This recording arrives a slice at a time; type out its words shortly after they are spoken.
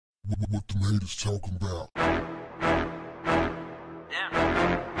What the haters talking about?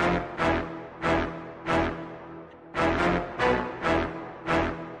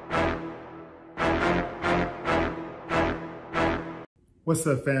 What's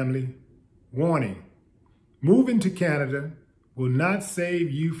up, family? Warning, moving to Canada will not save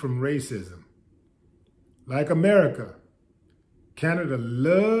you from racism. Like America, Canada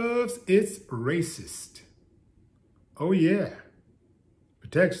loves its racist. Oh yeah,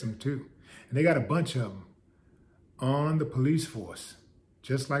 protects them too. And they got a bunch of them on the police force,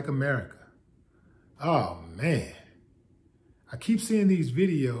 just like America. Oh man, I keep seeing these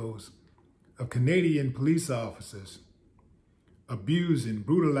videos of Canadian police officers abusing,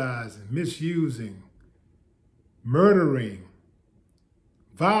 brutalizing, misusing, murdering,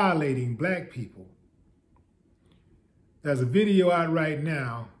 violating black people. There's a video out right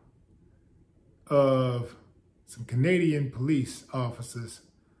now of some Canadian police officers,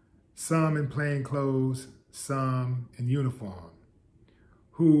 some in plain clothes, some in uniform,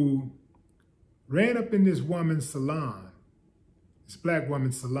 who ran up in this woman's salon, this black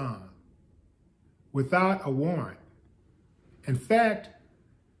woman's salon, without a warrant. In fact,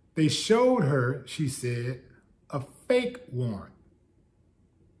 they showed her, she said, a fake warrant.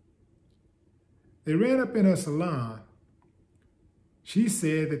 They ran up in her salon. She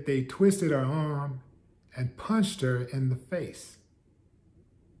said that they twisted her arm and punched her in the face.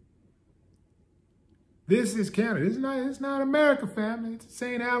 This is Canada. It's not America, family. It's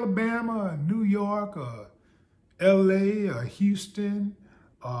St. Alabama or New York or LA or Houston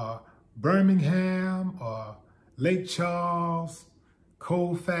or Birmingham or Lake Charles,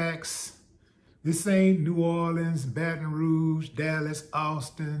 Colfax. This ain't New Orleans, Baton Rouge, Dallas,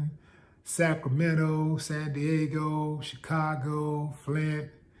 Austin, Sacramento, San Diego, Chicago, Flint.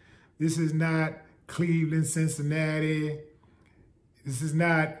 This is not Cleveland, Cincinnati. This is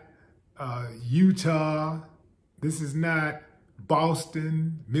not Utah. This is not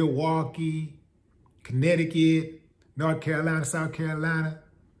Boston, Milwaukee, Connecticut, North Carolina, South Carolina,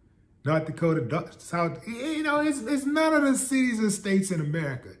 North Dakota, South, you know, it's none of the cities and states in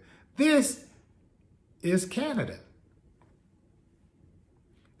America. This is Canada.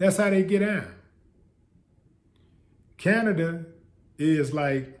 That's how they get on. Canada is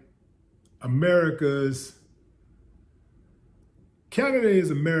like America's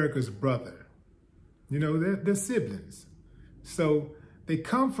brother. You know, they're siblings. So they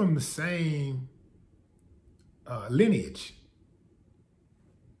come from the same lineage.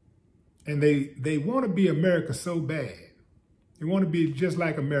 And they want to be America so bad. They want to be just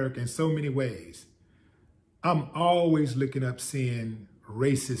like America in so many ways. I'm always looking up seeing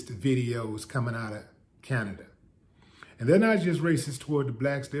racist videos coming out of Canada. And they're not just racist toward the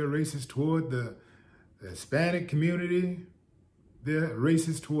blacks, they're racist toward the Hispanic community. They're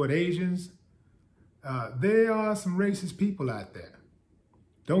racist toward Asians. There are some racist people out there.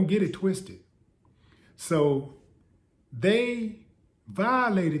 Don't get it twisted. So they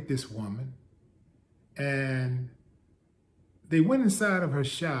violated this woman and they went inside of her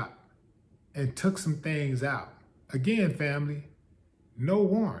shop and took some things out. Again, family, no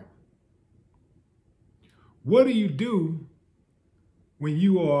warrant. What do you do when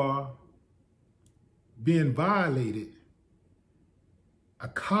you are being violated,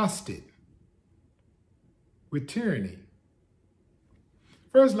 accosted with tyranny?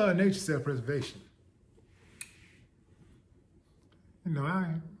 First law of nature, self-preservation. You know,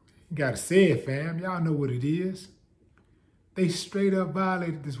 I gotta say it, fam. Y'all know what it is. They straight up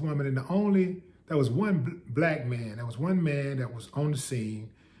violated this woman, and there was one black man, there was one man that was on the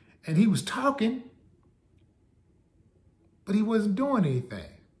scene, and he was talking, but he wasn't doing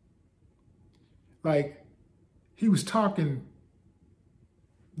anything. Like, he was talking.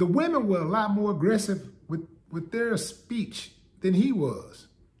 The women were a lot more aggressive with their speech than he was.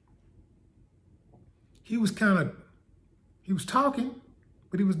 He was talking,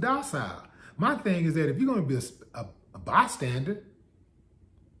 but he was docile. My thing is that if you're going to be a bystander,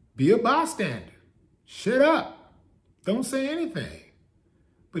 be a bystander. Shut up. Don't say anything.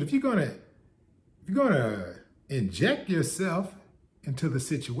 But if you're going to inject yourself into the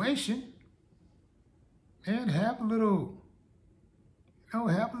situation, man, have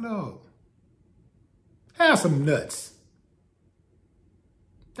some nuts.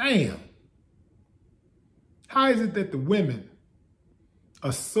 Damn. How is it that the women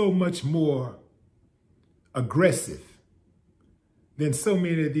are so much more aggressive than so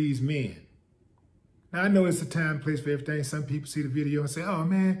many of these men? Now, I know it's a time and place for everything. Some people see the video and say, oh,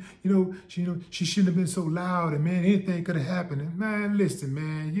 man, she shouldn't have been so loud, and, man, anything could have happened. And, man, listen,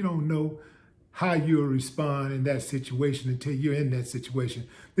 man, you don't know how you'll respond in that situation until you're in that situation.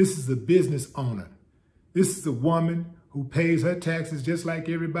 This is a business owner. This is a woman who pays her taxes just like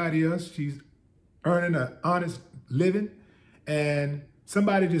everybody else. She's earning an honest living, and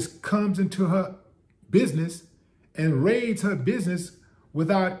somebody just comes into her business and raids her business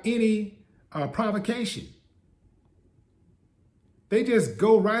without any provocation. They just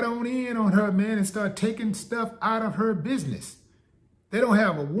go right on in on her, man, and start taking stuff out of her business. They don't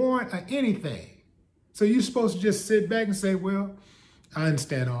have a warrant or anything. So you're supposed to just sit back and say, well, I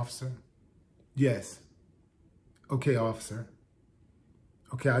understand, officer. Yes. Okay, officer.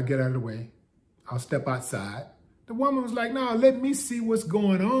 Okay, I'll get out of the way. I'll step outside. The woman was like, no, let me see what's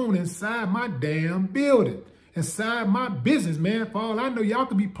going on inside my damn building, inside my business, man. For all I know, y'all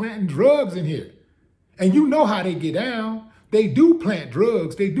could be planting drugs in here. And you know how they get down. They do plant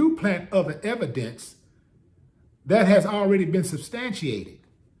drugs. They do plant other evidence that has already been substantiated.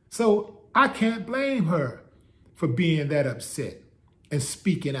 So I can't blame her for being that upset and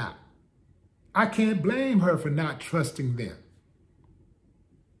speaking out. I can't blame her for not trusting them.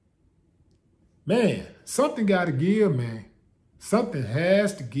 Man, something got to give, man. Something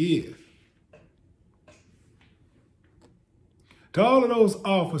has to give. To all of those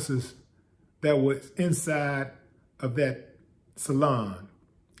officers that was inside of that salon,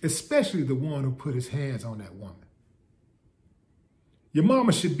 especially the one who put his hands on that woman. Your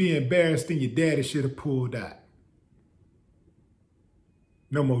mama should be embarrassed and your daddy should have pulled out.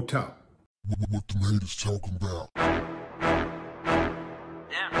 No more talk. What the haters talking about?